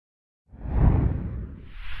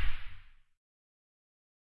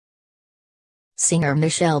Singer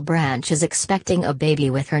Michelle Branch is expecting a baby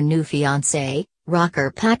with her new fiancé, rocker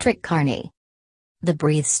Patrick Carney. The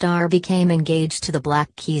Breathe star became engaged to the Black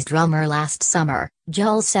Keys drummer last summer,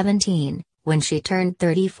 Joel 17, when she turned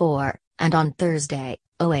 34, and on Thursday,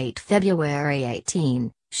 08 February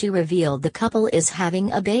 18, she revealed the couple is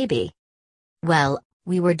having a baby. "Well,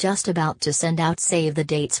 we were just about to send out save the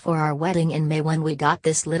dates for our wedding in May when we got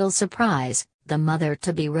this little surprise," the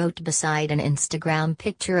mother-to-be wrote beside an Instagram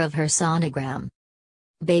picture of her sonogram.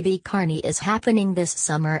 "Baby Carney is happening this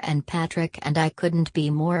summer and Patrick and I couldn't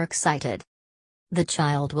be more excited. The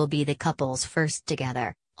child will be the couple's first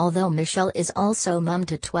together, although Michelle is also mum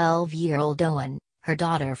to 12-year-old Owen, her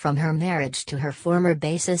daughter from her marriage to her former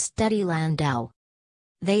bassist Eddie Landau.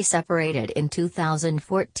 They separated in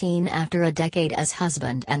 2014 after a decade as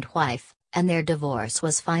husband and wife, and their divorce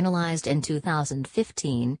was finalized in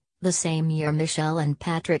 2015, the same year Michelle and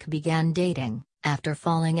Patrick began dating, after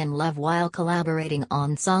falling in love while collaborating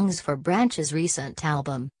on songs for Branch's recent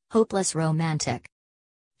album, Hopeless Romantic.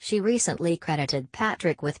 She recently credited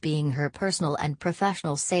Patrick with being her personal and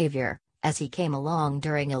professional savior, as he came along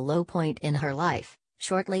during a low point in her life,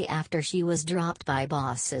 shortly after she was dropped by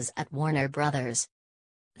bosses at Warner Brothers.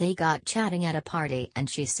 They got chatting at a party and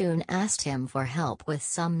she soon asked him for help with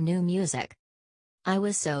some new music. "I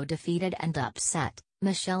was so defeated and upset,"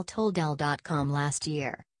 Michelle told Elle.com last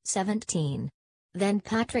year, 17. Then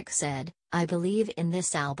Patrick said, "I believe in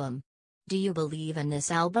this album. Do you believe in this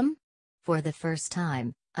album? For the first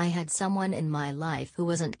time, I had someone in my life who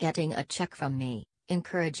wasn't getting a check from me,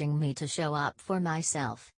 encouraging me to show up for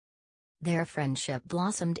myself." Their friendship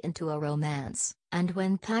blossomed into a romance, and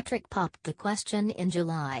when Patrick popped the question in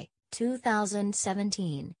July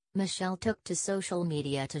 2017, Michelle took to social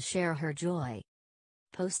media to share her joy.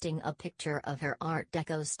 Posting a picture of her Art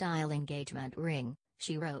Deco-style engagement ring,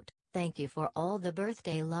 she wrote, "Thank you for all the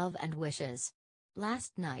birthday love and wishes.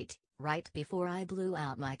 Last night, right before I blew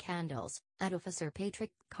out my candles, Officer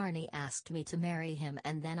Patrick Carney asked me to marry him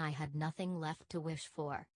and then I had nothing left to wish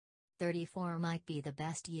for. 34 might be the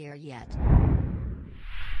best year yet."